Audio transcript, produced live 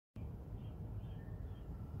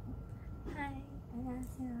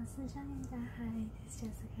It's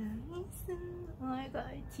Jessica. Oh my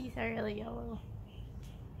god, teeth are really yellow.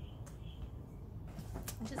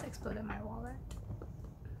 I just exploded my wallet.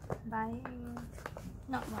 Buying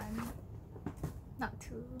not one, not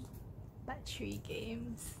two, but 3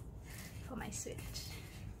 games for my Switch.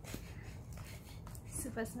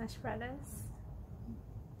 Super Smash Brothers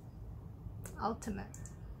Ultimate.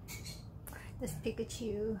 There's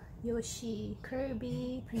Pikachu, Yoshi,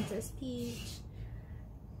 Kirby, Princess Peach,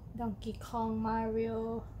 Donkey Kong,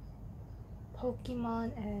 Mario,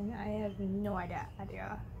 Pokemon, and I have no idea.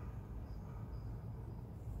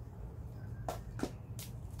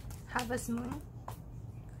 Harvest Moon.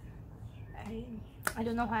 I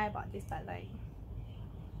don't know why I bought this, but like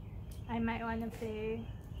I might want to play.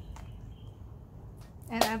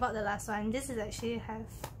 And I bought the last one. This actually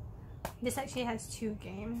has 2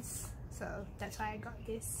 games, so that's why I got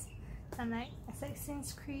this. Unlike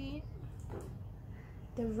Assassin's Creed,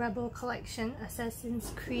 the Rebel Collection,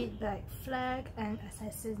 Assassin's Creed Black Flag, and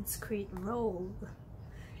Assassin's Creed Rogue.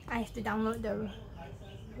 I have to download the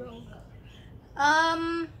Rogue.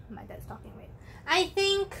 My dad's talking. Wait, I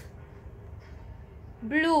think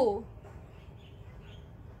blue.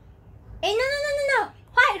 Hey, no!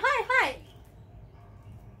 White.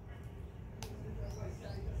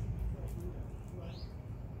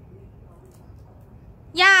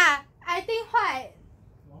 Yeah, I think white.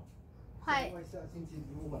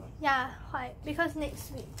 Yeah, white. Because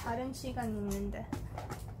next week 다른 시간 있는데.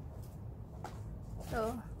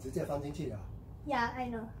 So. 直接放进去了。 Yeah, I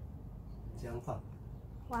know. 这样放。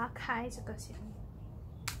我要开这个先。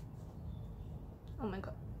Oh my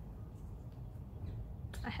god.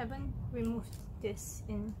 I haven't removed this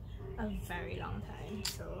in a very long time,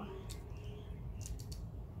 so.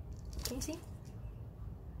 Can you see?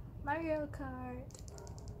 Mario Kart.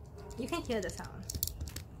 You can hear the sound.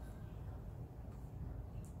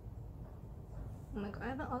 Oh my god, I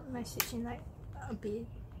haven't altered my Switch in like a bit.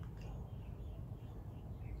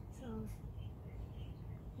 So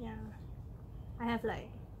yeah, I have like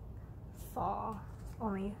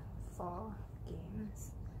only 4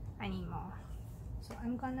 games. I need more. So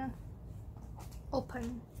I'm gonna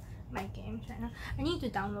open my games right now. I need to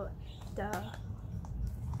download the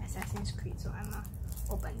Assassin's Creed, so I'm gonna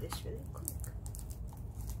open this really quick.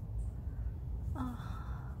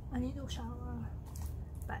 I need to shower,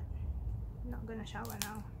 but I'm not gonna shower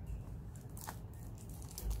now.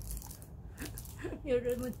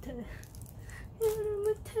 여름 못해.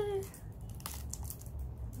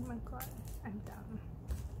 Oh my god, I'm done.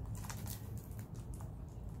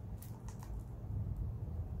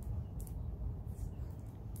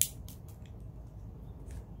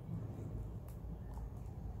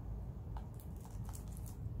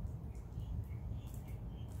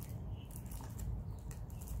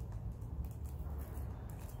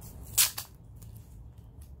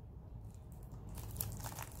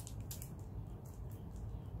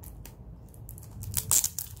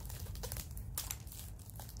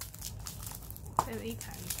 Really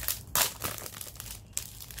kind of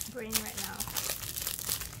brain right now.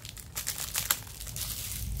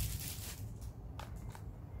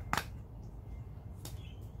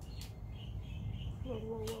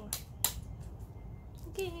 Whoa.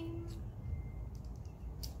 Game.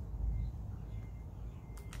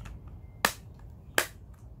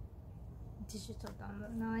 Digital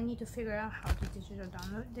download. Now I need to figure out how to digital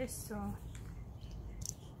download this, so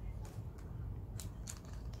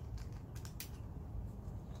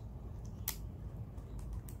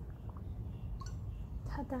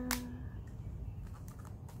ta-da!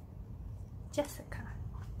 Jessica.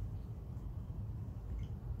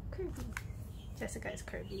 Kirby. Jessica is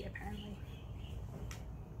Kirby apparently.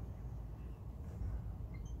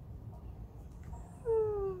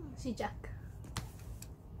 Si Jack.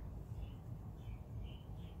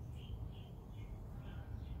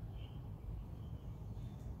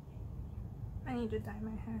 I need to dye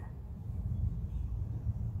my hair.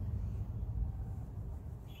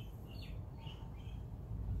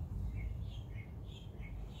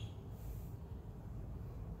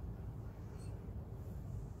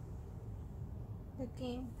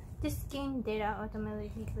 This game data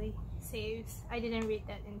automatically saves. I didn't read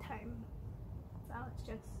that in time, so I was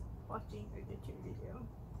just watching a YouTube video.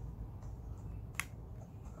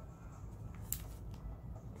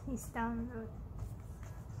 Please download.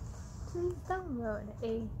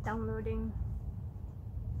 Downloading.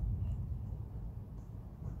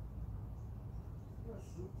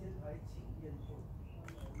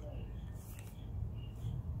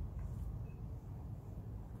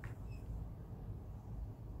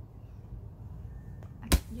 I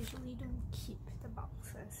usually don't keep the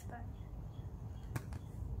boxes, but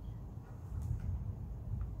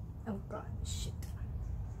Oh god, shit.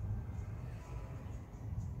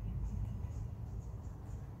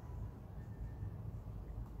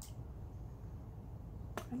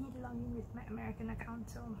 I need to log in with my American account,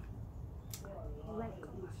 so let go.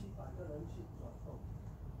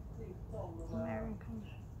 American.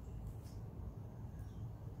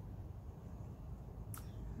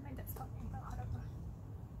 My desktop name, but whatever.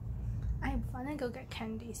 I wanna go get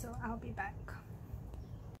candy, so I'll be back.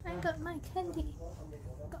 I got my candy.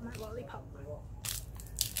 Got my lollipop.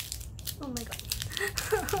 Oh my god.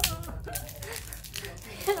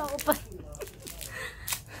 Open.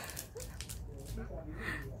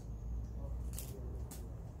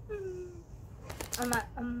 I'm at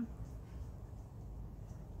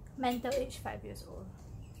mental age 5 years old.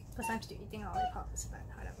 Because I'm still eating lollipops, but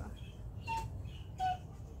whatever.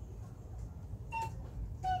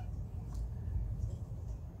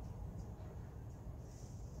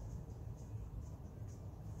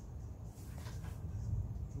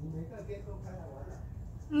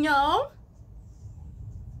 No.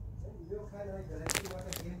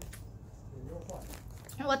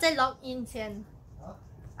 I'm log in 先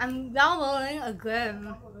I'm downloading a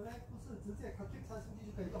game.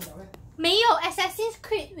 没有 Assassin's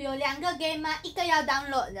Creed 有2个 game 吗？一个要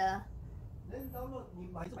download 的。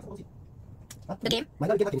The game？ 买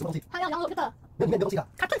那个 game 它点什么东西？他要 download 这个。没有里面的东西的。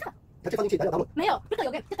它这个。它就放进去，然后 download。没有，这个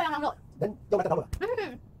有 game， 这个要 download。人用那个 download。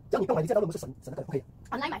嗯。只要你不买，你这 download 不是省那个不可以。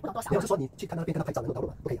online 买不懂多少。没有是说你去看那边看他拍照，然后 download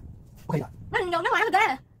嘛，不可以的，不可以的。那你有那玩意儿的？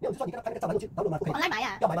没有，就说你看他拍那个照，然后去 download 嘛，不可以。online 买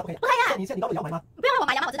呀？要买吗？不可以。不可以啊！你现在你 download 也要买吗？不用让我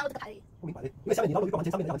买呀，我知道这个牌。不明白嘞，因为下面你 download 就完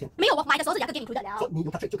钱，上面要完钱。没有，我买的时候是2个 game included 了。说你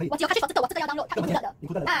有 cartridge 就可以。我只有 cartridge 这个，我这个要 download， 它 included 的。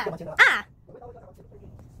included 的，要完钱的。啊。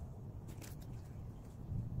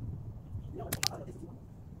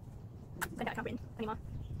跟大家看别人，看你吗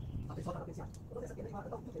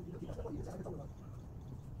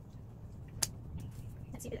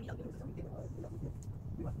？Let's see if it'll load.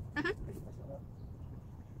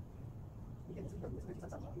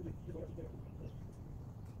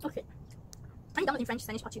 Okay. Can you download in French,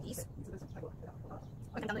 Spanish, Portuguese?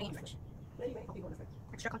 Or can download in French?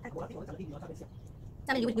 Extra contact.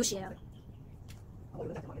 下面流血了。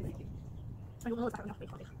哎呦，我打不了，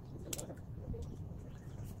好的。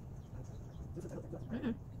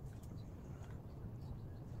嗯。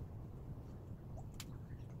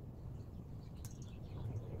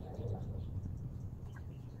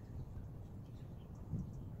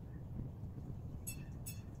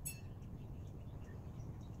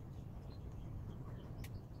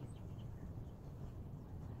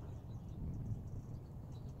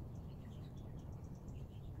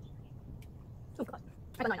Oh god.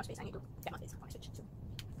 I got not enough space. I need to get more space on my Switch too.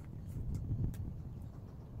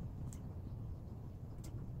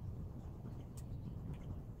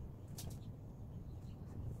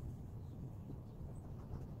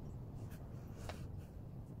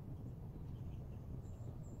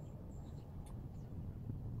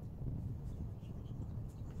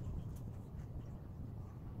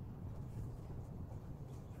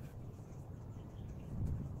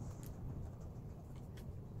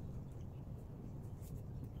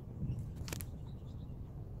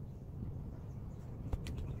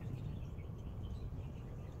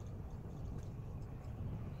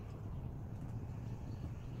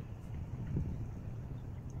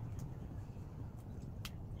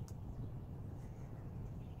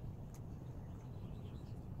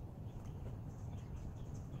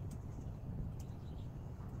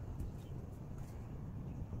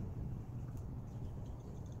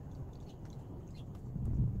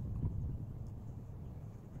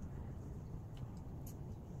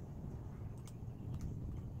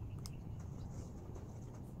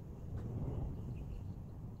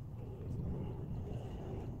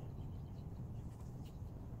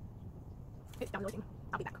 It's downloading.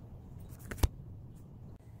 I'll be back.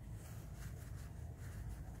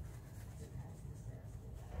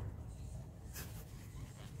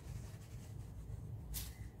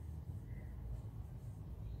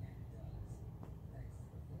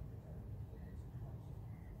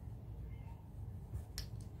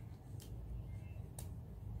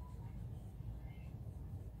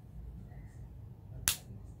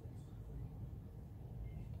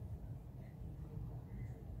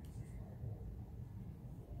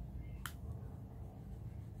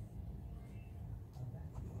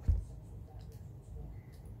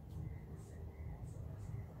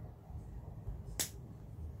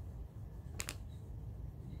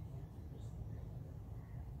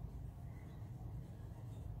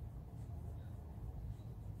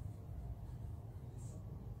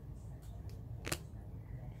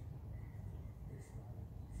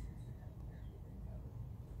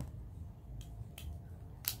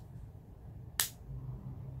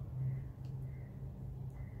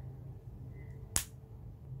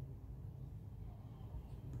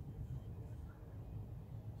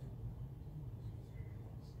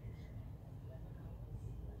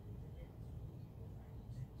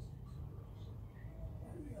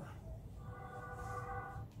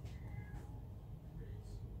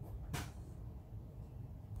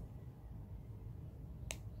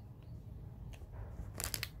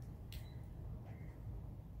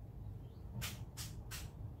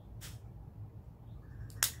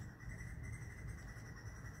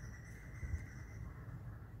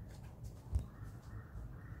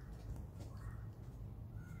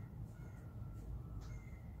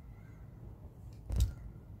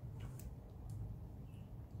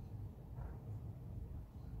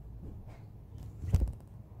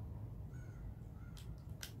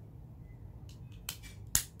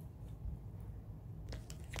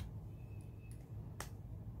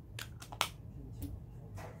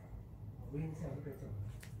 天下就可以做。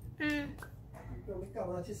嗯，你不用 make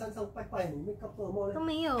up 啊，去山上拜拜，你 make up 做什么呢？都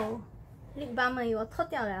没有，lip balm 而已，我脱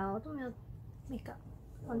掉了，我都没有 make up，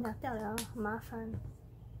我拿掉了，很麻烦。